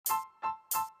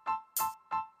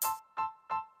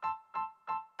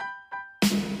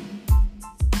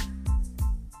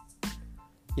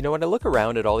You know, when I look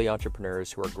around at all the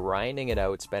entrepreneurs who are grinding it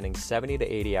out, spending 70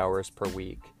 to 80 hours per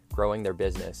week growing their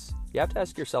business, you have to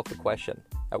ask yourself the question,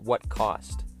 at what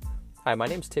cost? Hi, my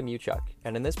name's Tim Uchuk,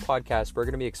 and in this podcast, we're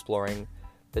going to be exploring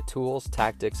the tools,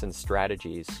 tactics, and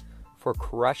strategies for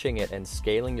crushing it and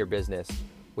scaling your business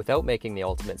without making the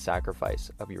ultimate sacrifice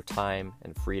of your time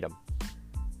and freedom.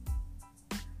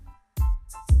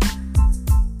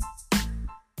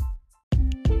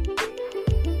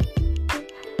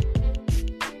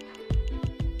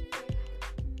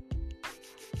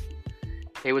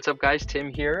 Hey, what's up guys?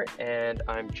 Tim here, and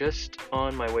I'm just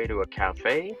on my way to a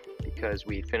cafe because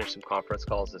we finished some conference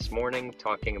calls this morning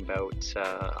talking about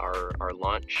our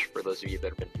launch. For those of you that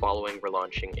have been following, we're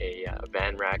launching a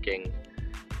van racking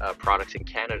product in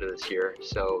Canada this year.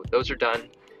 So those are done.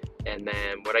 And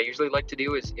then what I usually like to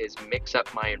do is mix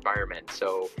up my environment.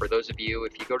 So for those of you,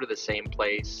 if you go to the same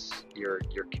place, your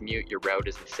commute, your route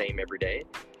is the same every day,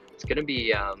 it's going to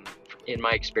be, in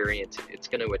my experience, it's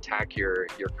going to attack your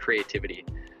creativity.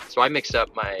 So I mix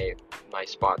up my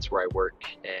spots where I work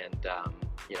and,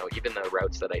 even the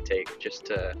routes that I take just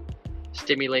to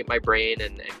stimulate my brain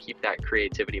and keep that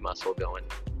creativity muscle going.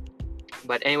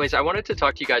 But anyways, I wanted to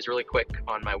talk to you guys really quick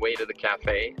on my way to the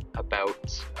cafe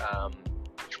about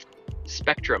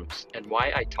spectrums and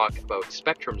why I talk about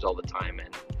spectrums all the time.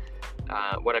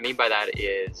 And what I mean by that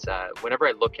is whenever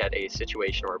I look at a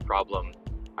situation or a problem,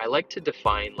 I like to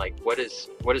define like what is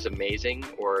amazing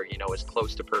or as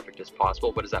close to perfect as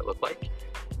possible. What does that look like?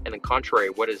 And then contrary,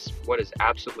 what is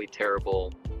absolutely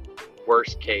terrible,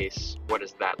 worst case, what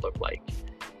does that look like?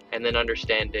 And then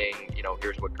understanding,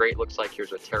 here's what great looks like,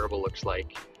 here's what terrible looks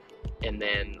like, and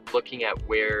then looking at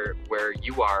where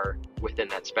you are within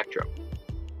that spectrum.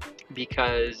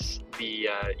 Because the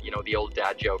old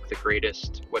dad joke, the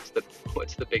greatest, what's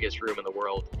the biggest room in the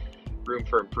world? Room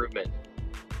for improvement.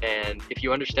 And if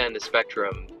you understand the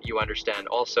spectrum, you understand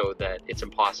also that it's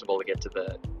impossible to get to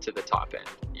the top end.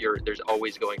 There's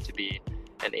always going to be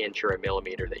an inch or a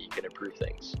millimeter that you can improve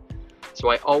things.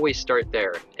 So I always start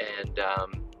there, and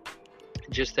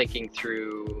just thinking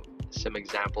through some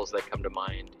examples that come to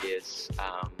mind is,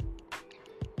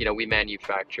 we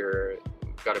manufacture.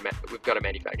 We've got a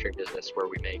manufacturing business where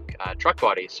we make truck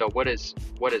bodies. So what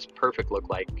does perfect look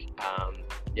like?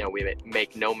 We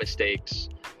make no mistakes.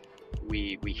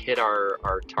 We hit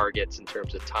our targets in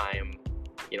terms of time.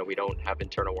 We don't have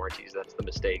internal warranties. That's the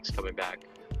mistakes coming back.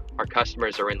 Our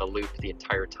customers are in the loop the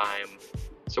entire time.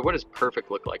 So what does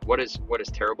perfect look like? What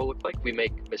does terrible look like? We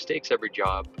make mistakes every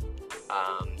job.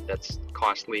 That's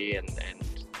costly, and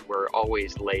we're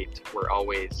always late. We're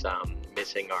always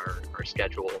missing our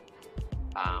schedule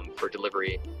for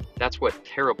delivery. That's what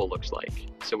terrible looks like.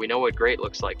 So we know what great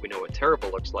looks like. We know what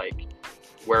terrible looks like.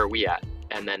 Where are we at?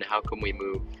 And then how can we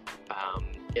move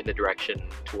in the direction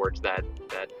towards that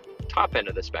top end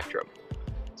of the spectrum?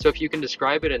 So if you can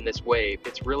describe it in this way,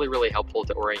 it's really, really helpful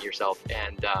to orient yourself.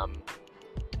 And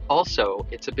also,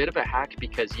 it's a bit of a hack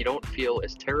because you don't feel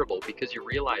as terrible, because you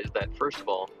realize that, first of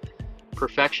all,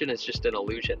 perfection is just an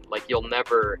illusion. Like you'll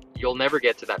never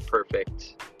get to that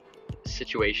perfect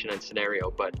situation and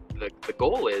scenario, but the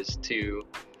goal is to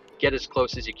get as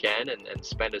close as you can and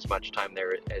spend as much time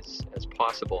there as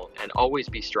possible, and always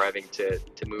be striving to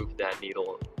move that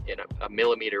needle in a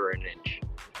millimeter or an inch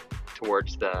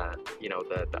towards the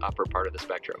upper part of the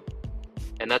spectrum.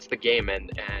 And that's the game.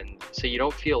 And so you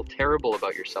don't feel terrible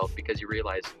about yourself because you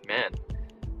realize, man,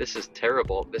 this is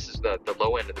terrible. This is the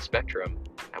low end of the spectrum,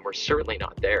 and we're certainly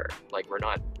not there. Like we're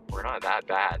not that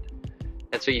bad.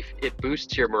 And so it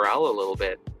boosts your morale a little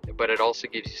bit, but it also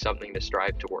gives you something to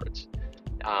strive towards.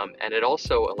 And it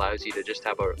also allows you to just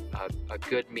have a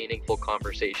good, meaningful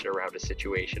conversation around a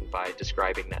situation by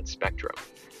describing that spectrum.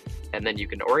 And then you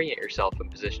can orient yourself and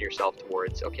position yourself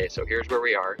towards, okay, so here's where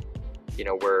we are.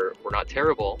 We're not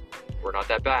terrible, we're not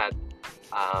that bad,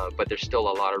 but there's still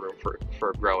a lot of room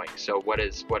for growing. So what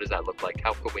does that look like?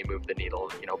 How can we move the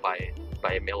needle,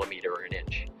 by a millimeter or an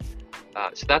inch?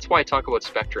 So that's why I talk about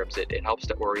spectrums. It helps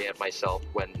to orient myself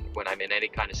when I'm in any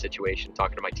kind of situation,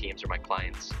 talking to my teams or my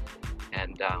clients.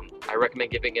 And I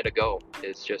recommend giving it a go.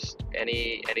 It's just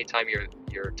anytime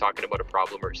you're talking about a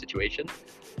problem or a situation,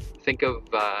 think of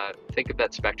that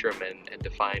spectrum and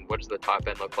define, what does the top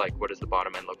end look like, what does the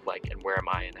bottom end look like, and where am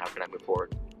I, and how can I move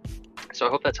forward. So I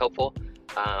hope that's helpful.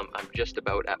 I'm just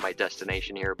about at my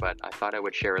destination here, but I thought I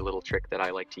would share a little trick that I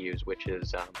like to use, which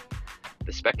is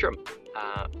the spectrum.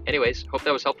 Anyways, hope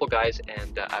that was helpful, guys,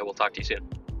 and I will talk to you soon.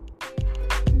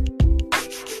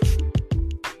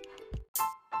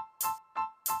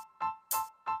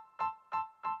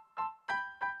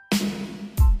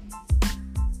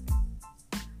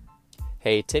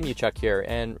 Hey, Tim Uchuk here,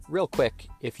 and real quick,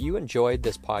 if you enjoyed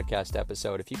this podcast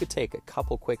episode, if you could take a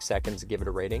couple quick seconds to give it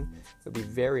a rating, it would be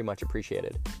very much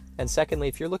appreciated. And secondly,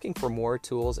 if you're looking for more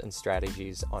tools and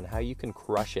strategies on how you can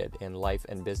crush it in life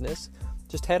and business,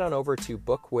 just head on over to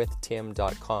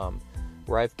bookwithtim.com,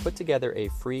 where I've put together a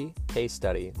free case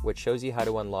study which shows you how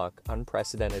to unlock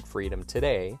unprecedented freedom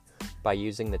today by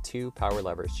using the 2 power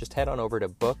levers. Just head on over to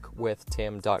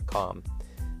bookwithtim.com.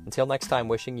 Until next time,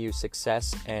 wishing you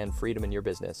success and freedom in your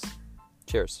business.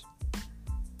 Cheers.